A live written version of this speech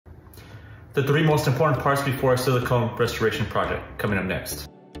The 3 most important parts before a silicone restoration project, coming up next.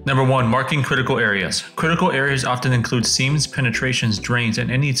 Number 1. Marking critical areas. Critical areas often include seams, penetrations, drains,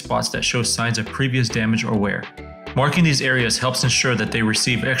 and any spots that show signs of previous damage or wear. Marking these areas helps ensure that they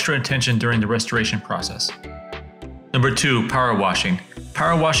receive extra attention during the restoration process. Number 2. Power washing.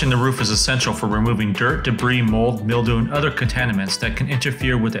 Power washing the roof is essential for removing dirt, debris, mold, mildew, and other contaminants that can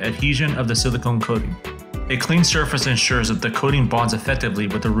interfere with the adhesion of the silicone coating. A clean surface ensures that the coating bonds effectively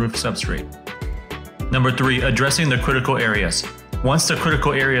with the roof substrate. Number 3. Addressing the critical areas. Once the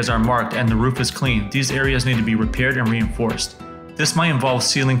critical areas are marked and the roof is clean, these areas need to be repaired and reinforced. This might involve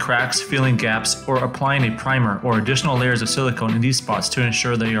sealing cracks, filling gaps, or applying a primer or additional layers of silicone in these spots to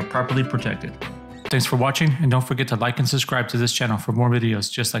ensure they are properly protected. Thanks for watching, and don't forget to like and subscribe to this channel for more videos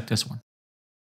just like this one.